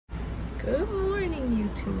Good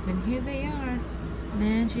morning, YouTube, and here they are,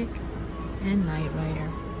 Magic and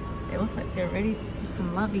Nightrider. They look like they're ready for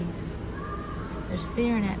some lovies. They're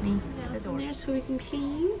staring at me. Down there so we can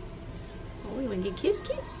clean. Oh, you want to get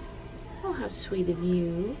kiss? Oh, how sweet of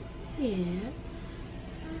you. Yeah.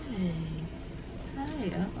 Hi. Hi.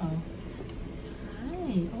 Uh-oh.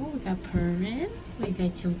 Hi. Oh, we got purring. We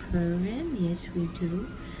got some purring. Yes, we do.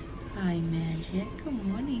 Hi, Magic. Good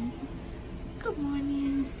morning. Good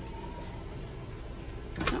morning.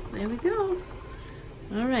 Oh, there we go.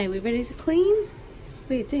 All right, we ready to clean? What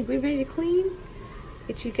do you think? We ready to clean?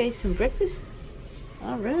 Get you guys some breakfast?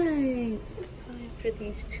 All right. It's time for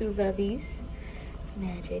these two lovies,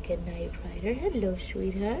 Magic and Nightrider. Hello,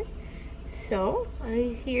 sweetheart. So,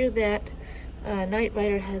 I hear that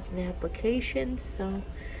Nightrider has an application, so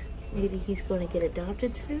maybe he's going to get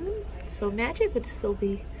adopted soon. So Magic would still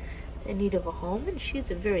be in need of a home, and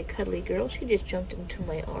she's a very cuddly girl. She just jumped into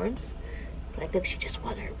my arms. But I think she just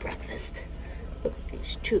wanted her breakfast. Look at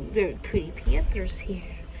these two very pretty panthers here.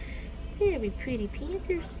 Very pretty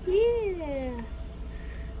panthers, yeah.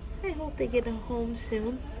 I hope they get a home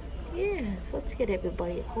soon. Yes, let's get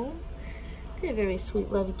everybody at home. They're very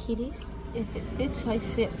sweet, lovely kitties. If it fits, I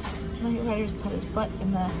sit. Nightrider's got his butt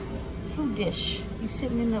in the food dish. He's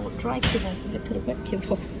sitting in the dry kibbles to get to the wet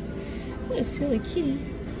kibbles. What a silly kitty.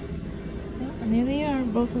 Well, and there they are,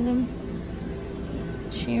 both of them.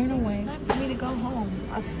 Sharing away. It's time for me to go home.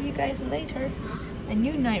 I'll see you guys later. And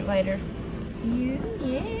you, Nightrider. You,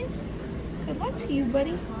 yes. Good luck to you,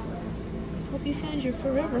 buddy. Hope you found your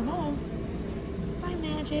forever home. Bye,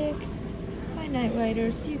 Magic. Bye,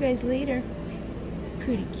 Nightrider. See you guys later.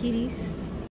 Pretty kitties.